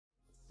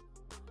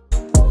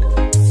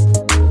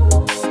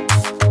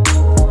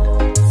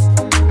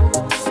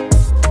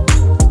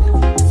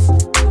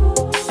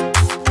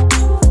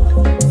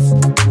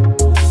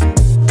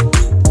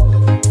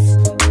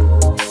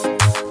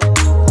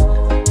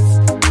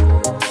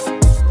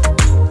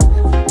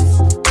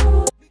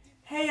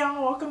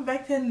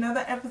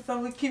another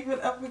episode with Keep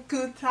It Up with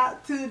Cool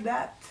Top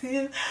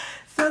 2.2.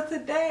 So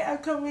today I'm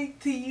coming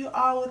to you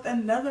all with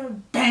another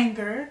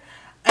banger,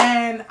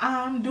 and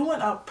I'm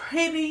doing a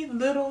Pretty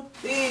Little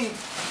Thing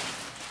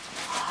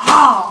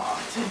haul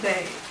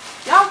today.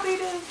 Y'all see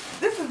this?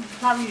 This is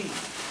probably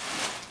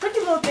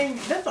Pretty Little Thing.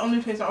 That's the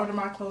only place I order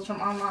my clothes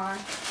from online.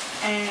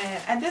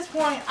 And at this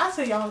point, I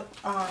say y'all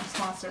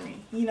sponsor me.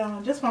 You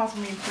know, just sponsor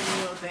me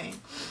Pretty Little Thing,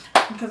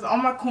 because all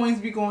my coins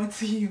be going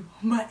to you.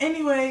 But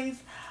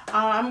anyways,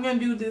 I'm going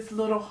to do this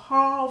little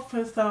haul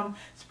for some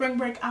spring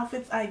break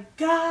outfits I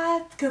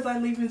got, because I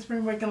leave in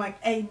spring break in like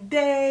 8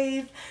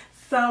 days.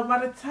 So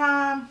by the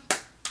time,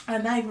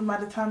 not even by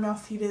the time y'all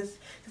see this,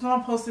 because I'm going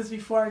to post this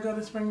before I go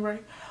to spring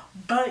break.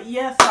 But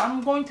yeah, so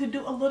I'm going to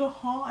do a little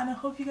haul, and I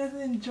hope you guys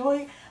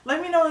enjoy.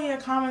 Let me know in your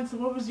comments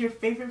what was your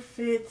favorite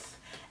fits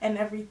and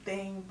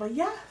everything. But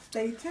yeah,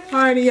 stay tuned.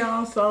 Alrighty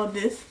y'all, so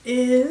this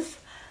is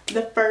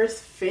the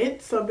first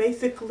fit. So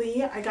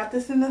basically I got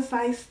this in the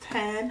size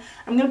 10.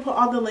 I'm gonna put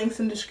all the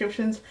links and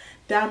descriptions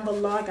down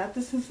below. I got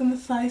this in the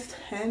size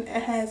 10.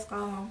 It has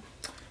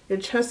your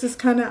chest is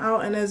kind of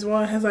out, and as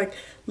well it has like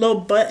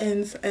little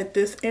buttons at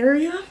this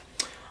area.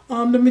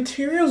 The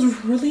material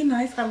is really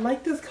nice. I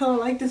like this color, I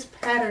like this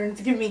pattern.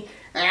 It's giving me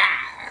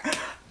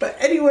but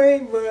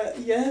anyway, but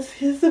yes,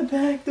 here's the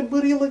back. The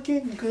booty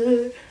looking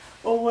good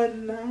or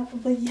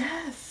whatnot. But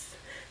yes,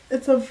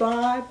 it's a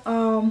vibe.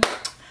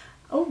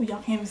 Oh,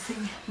 y'all can't even see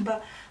me,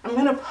 but I'm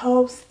gonna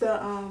post the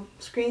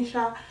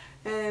screenshot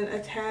and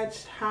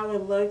attach how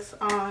it looks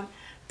on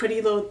Pretty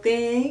Little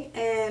Thing,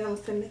 and I'm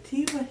gonna send it to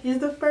you. But here's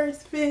the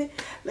first fit.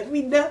 Let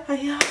me know how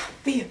y'all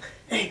feel.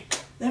 Hey,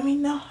 let me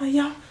know how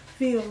y'all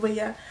feel. But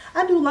yeah,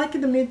 I do like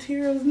it. The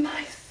material is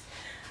nice.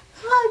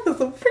 I like it,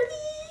 so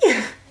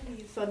pretty.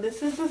 So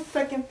this is the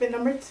second fit,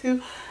 number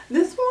 2.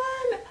 This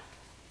one,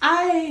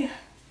 I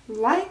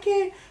like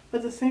it, but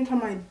at the same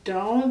time I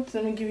don't.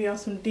 Let me give y'all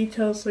some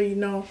details so you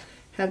know.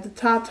 Have the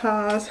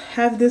tatas,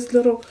 have this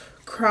little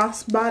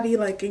crossbody,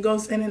 like it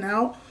goes in and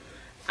out.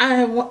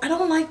 I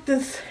don't like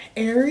this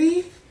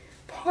airy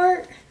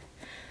part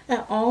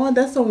at all.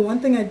 That's the one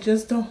thing I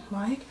just don't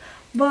like.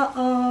 But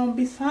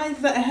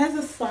besides that, it has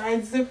a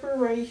side zipper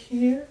right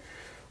here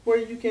where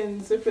you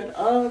can zip it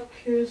up.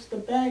 Here's the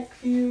back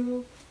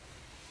view,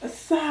 a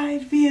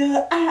side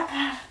view,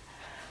 and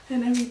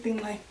everything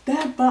like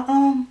that. But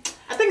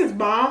I think it's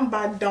bomb, but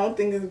I don't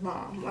think it's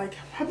bomb. Like,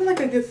 probably like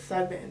a good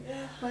 7.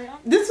 Like,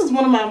 this was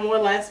one of my more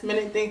last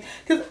minute things,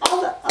 because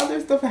all the other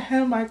stuff I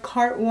had in my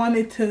cart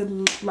wanted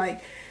to,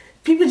 like,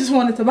 people just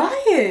wanted to buy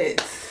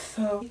it.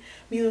 So,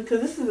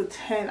 because this is a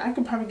 10, I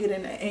could probably get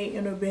in an 8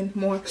 and it would have been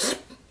more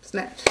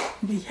snatch.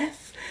 But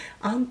yes,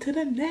 on to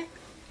the next.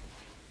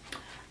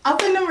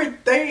 Outfit number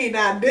 3.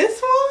 Now,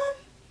 this one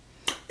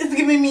is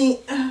giving me,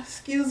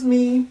 excuse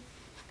me,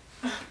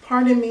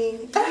 pardon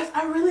me.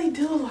 I really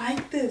do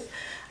like this.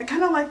 I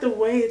kind of like the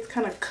way it's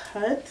kind of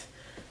cut.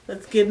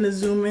 Let's get in the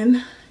zoom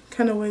in.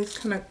 Kind of way it's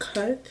kind of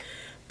cut.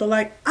 But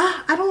like,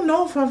 I don't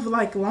know if I've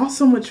like lost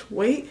so much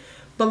weight.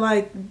 But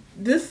like,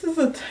 this is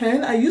a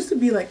 10. I used to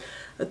be like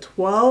a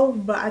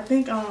 12. But I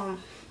think I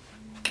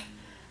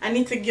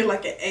need to get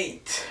like an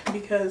 8.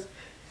 Because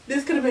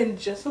this could have been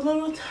just a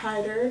little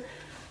tighter.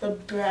 The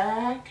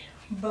back.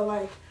 But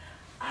like,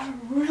 I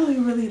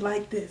really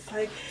like this.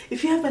 Like,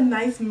 if you have a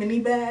nice mini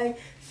bag,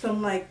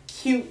 some like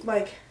cute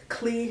like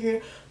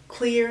clear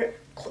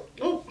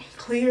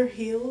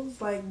heels,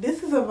 like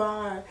this is a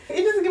vibe. It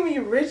just give me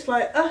rich,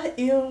 like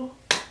ew,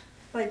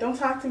 like don't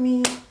talk to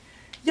me.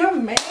 Your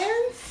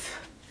man's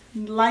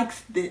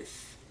likes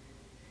this.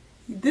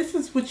 This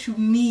is what you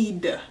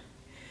need.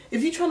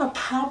 If you're trying to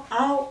pop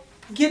out,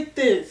 get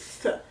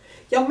this.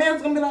 Your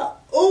man's gonna be like,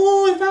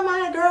 oh, is that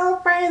my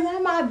girlfriend? Is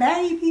that my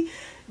baby?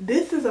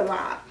 This is a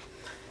vibe.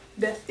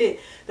 That's it.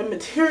 The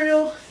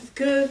material is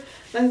good.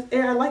 Nice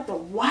air. I like the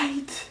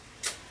white.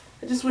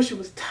 I just wish it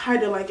was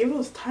tighter. Like, if it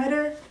was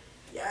tighter,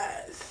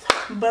 yes.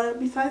 But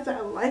besides that,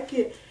 I like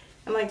it.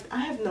 And like, I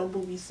have no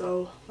boobies,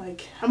 so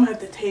like, I'm gonna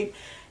have to tape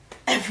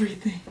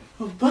everything.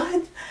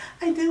 But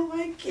I do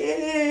like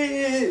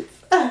it.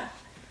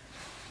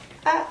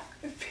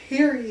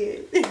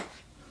 Period.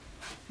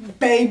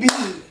 Baby.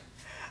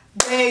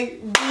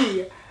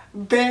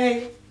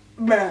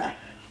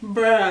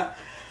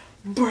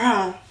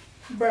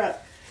 Bruh,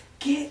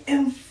 get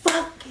in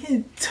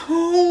fucking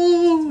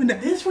tune.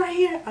 This right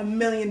here, $1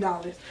 million.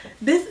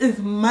 This is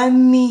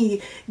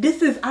money.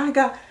 This is, I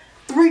got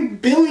 $3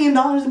 billion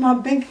in my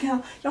bank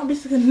account. Y'all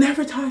basically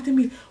never talk to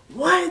me.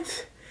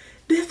 What?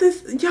 This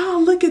is,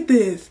 y'all look at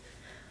this.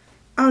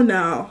 Oh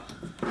no.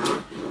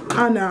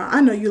 Oh no, I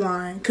know you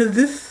lying. Cause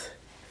this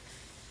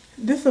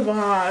a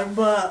vibe,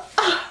 but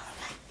oh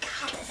my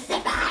god, this is a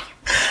vibe.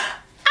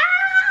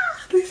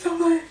 Please don't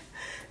lie.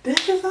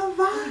 This is a vibe.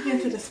 Let me get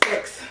into the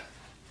specs.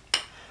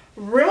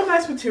 Real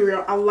nice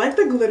material. I like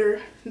the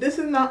glitter. This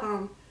is not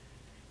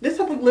this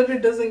type of glitter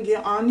doesn't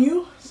get on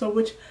you, so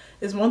which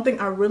It's one thing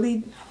I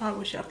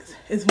wish y'all could see.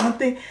 It's one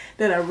thing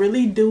that I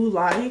really do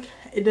like.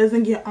 It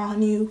doesn't get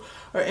on you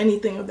or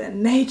anything of that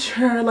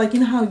nature. Like, you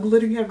know how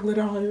glitter, you have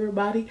glitter all over your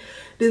body?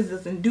 This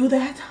doesn't do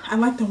that. I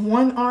like the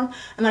one arm,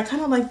 and I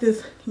kind of like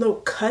this little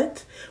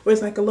cut where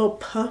it's like a little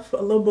puff, a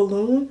little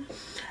balloon,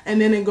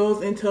 and then it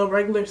goes into a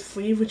regular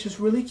sleeve, which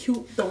is really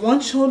cute. The one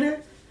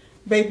shoulder,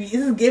 baby,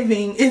 it's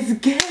giving. It's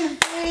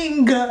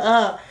giving.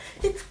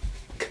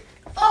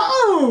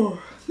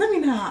 Oh, let me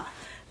not.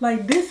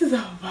 Like, this is a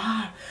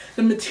vibe.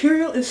 The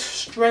material is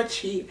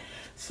stretchy,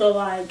 so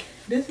like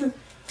this is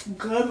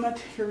good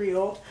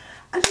material.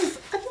 I just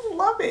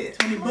love it.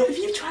 But if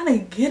you're trying to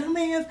get a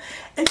man,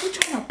 if you're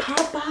trying to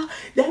pop out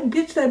that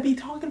bitch that be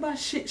talking about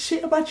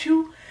shit about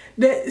you,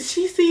 that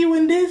she see you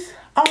in this,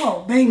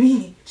 oh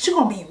baby, she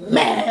gonna be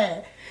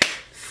mad,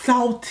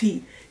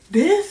 salty.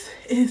 This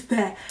is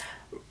that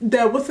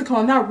what's it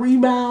called? Not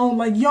rebound.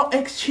 Like, your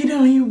ex cheated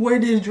on you, wear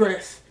this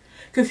dress,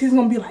 cause he's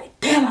gonna be like,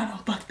 damn, I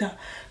done fucked up.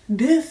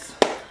 This,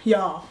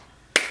 y'all,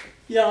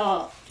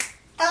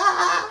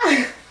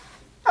 I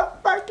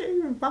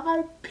fucking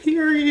vibe,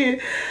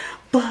 period.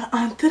 But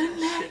on to the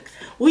next.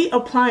 We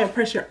applying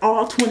pressure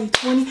all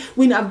 2020.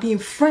 We not being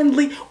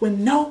friendly with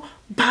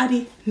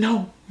nobody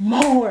no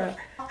more.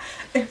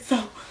 And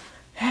so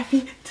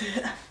happy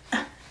to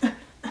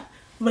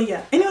but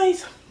yeah,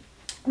 anyways,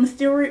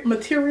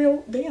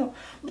 material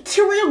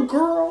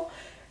girl.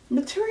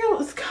 Material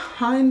is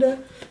kinda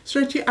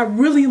stretchy. I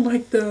really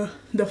like the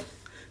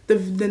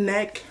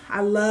neck. I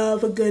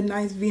love a good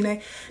nice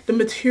v-neck. The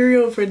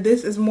material for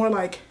this is more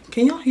like,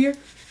 can y'all hear?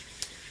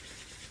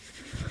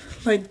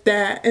 Like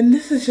that. And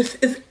this is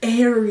just, it's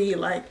airy.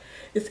 Like,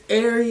 it's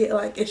airy.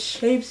 Like, it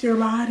shapes your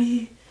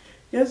body.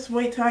 Just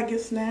wait till I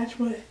get snatched,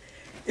 but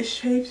it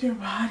shapes your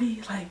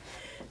body. Like,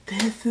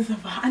 this is a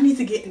vibe. I need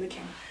to get in the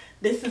camera.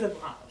 This is a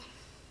vibe.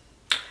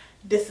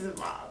 This is a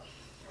vibe.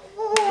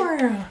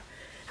 More.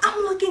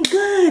 I'm looking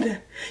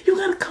good. You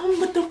gotta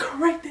come with the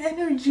correct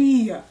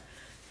energy.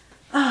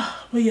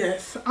 But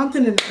yes, on to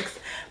the next.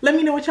 Let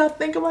me know what y'all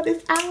think about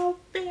this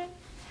outfit.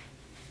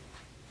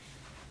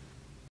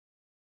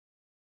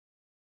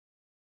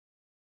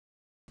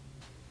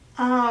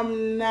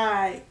 I'm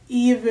not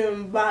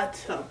even about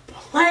to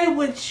play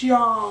with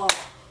y'all.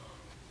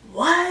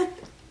 What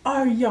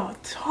are y'all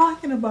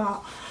talking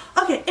about?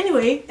 Okay,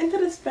 anyway, into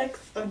the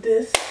specs of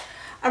this.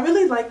 I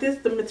really like this.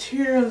 The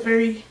material is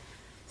very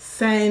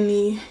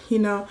satiny, you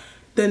know.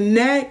 The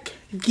neck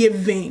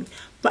giving.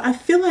 But I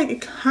feel like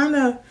it kind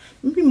of,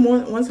 maybe more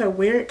once I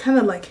wear it, kind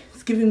of like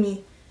it's giving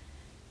me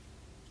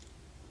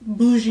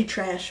bougie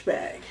trash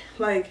bag.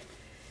 Like,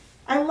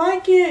 I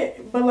like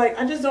it, but like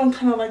I just don't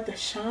kind of like the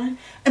shine.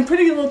 And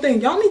Pretty Little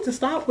Thing, y'all need to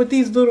stop with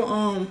these little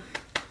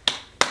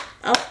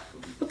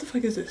what the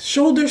fuck is this?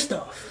 Shoulder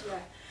stuff. Yeah.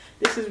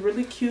 This is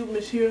really cute.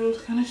 Material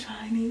is kind of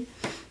shiny.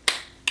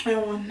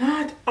 And when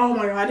not, oh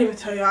my god, I didn't even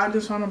tell y'all. I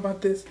just found out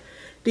about this.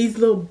 These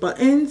little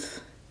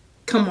buttons.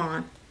 Come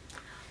on.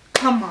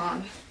 Come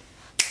on.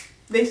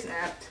 They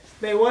snapped.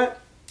 They what?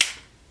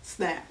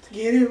 Snapped.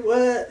 Get it?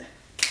 What?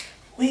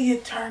 We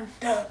get turned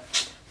up.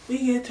 We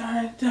get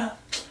turned up.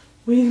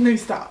 Let me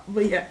stop.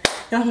 But yeah,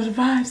 y'all know the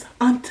vibes.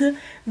 Onto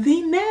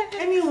the next.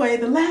 Anyway,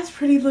 the last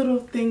Pretty Little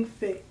Thing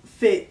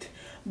fit.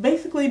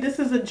 Basically, this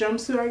is a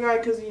jumpsuit I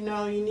got because, you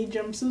know, you need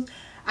jumpsuits.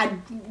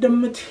 The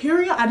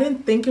material, I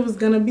didn't think it was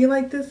gonna be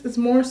like this. It's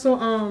more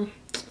so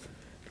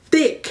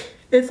thick.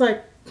 It's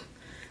like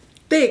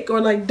thick or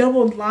like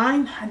double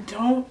line. I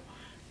don't,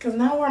 because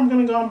now where I'm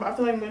gonna go, I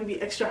feel like I'm gonna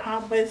be extra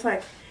hot, but it's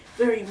like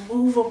very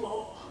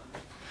movable.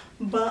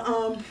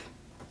 But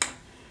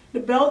the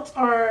belts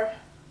are,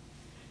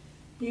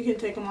 you can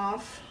take them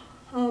off.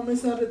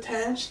 It's not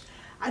attached.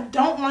 I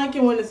don't like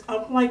it when it's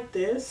up like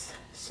this.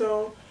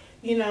 So,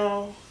 you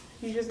know,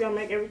 you just gotta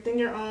make everything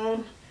your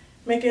own.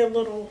 Make it a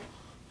little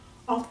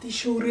off the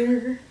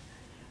shoulder,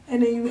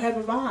 and then you have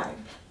a vibe.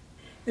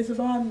 It's a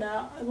vibe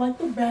now. I like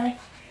the back.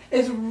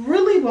 It's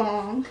really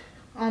long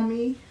on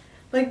me,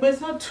 like, but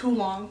it's not too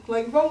long.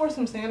 Like, if I wore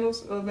some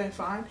sandals, it would have been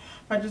fine.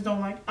 But I just don't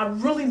like. I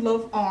really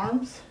love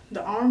arms.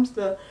 The arms,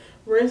 the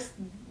wrist,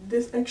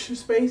 this extra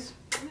space.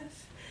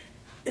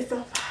 It's a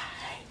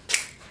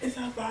vibe. It's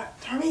a vibe.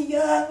 Turn me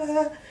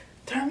up.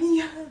 Turn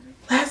me up.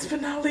 Last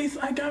but not least,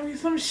 I got me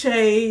some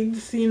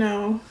shades, you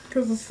know,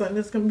 because the sun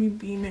is going to be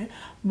beaming.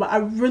 But I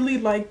really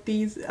like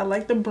these. I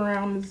like the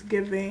brown it's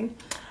giving.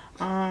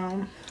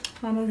 I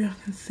don't know if y'all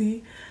can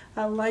see.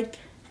 I like,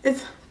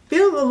 it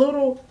feels a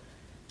little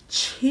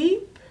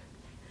cheap.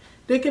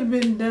 They could have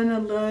been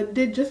done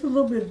did just a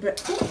little bit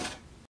better.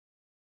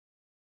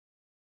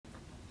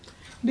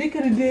 They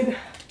could have did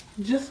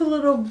just a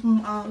little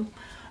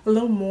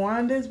more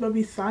on this, but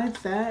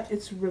besides that,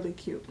 it's really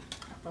cute.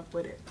 I fuck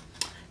with it.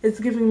 It's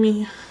giving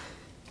me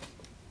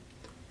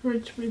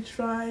rich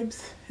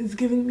vibes. It's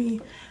giving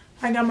me,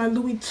 I got my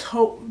Louis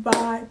tote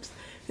vibes.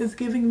 It's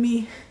giving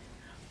me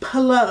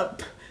pull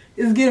up.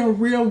 It's getting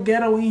real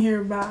ghetto in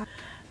here vibe.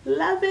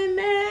 Loving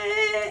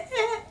it.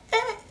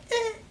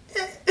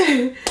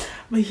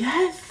 But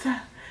yes.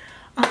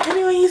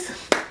 Anyways,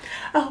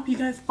 I hope you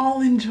guys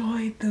all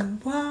enjoyed the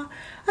vlog.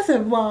 I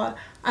said vlog.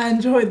 I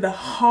enjoyed the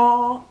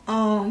haul.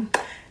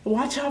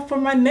 Watch out for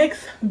my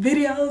next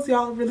videos.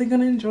 Y'all are really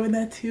gonna enjoy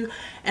that too,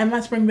 and my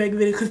spring break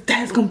video, because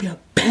that's gonna be a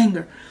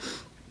banger.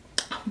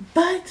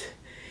 But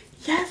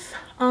yes,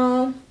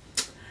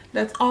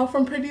 that's all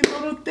from Pretty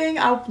Little Thing.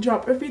 I'll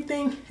drop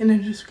everything in the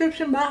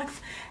description box,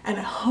 and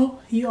I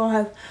hope you all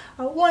have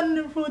a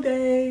wonderful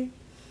day.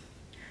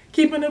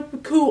 Keeping up the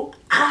cool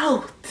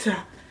out.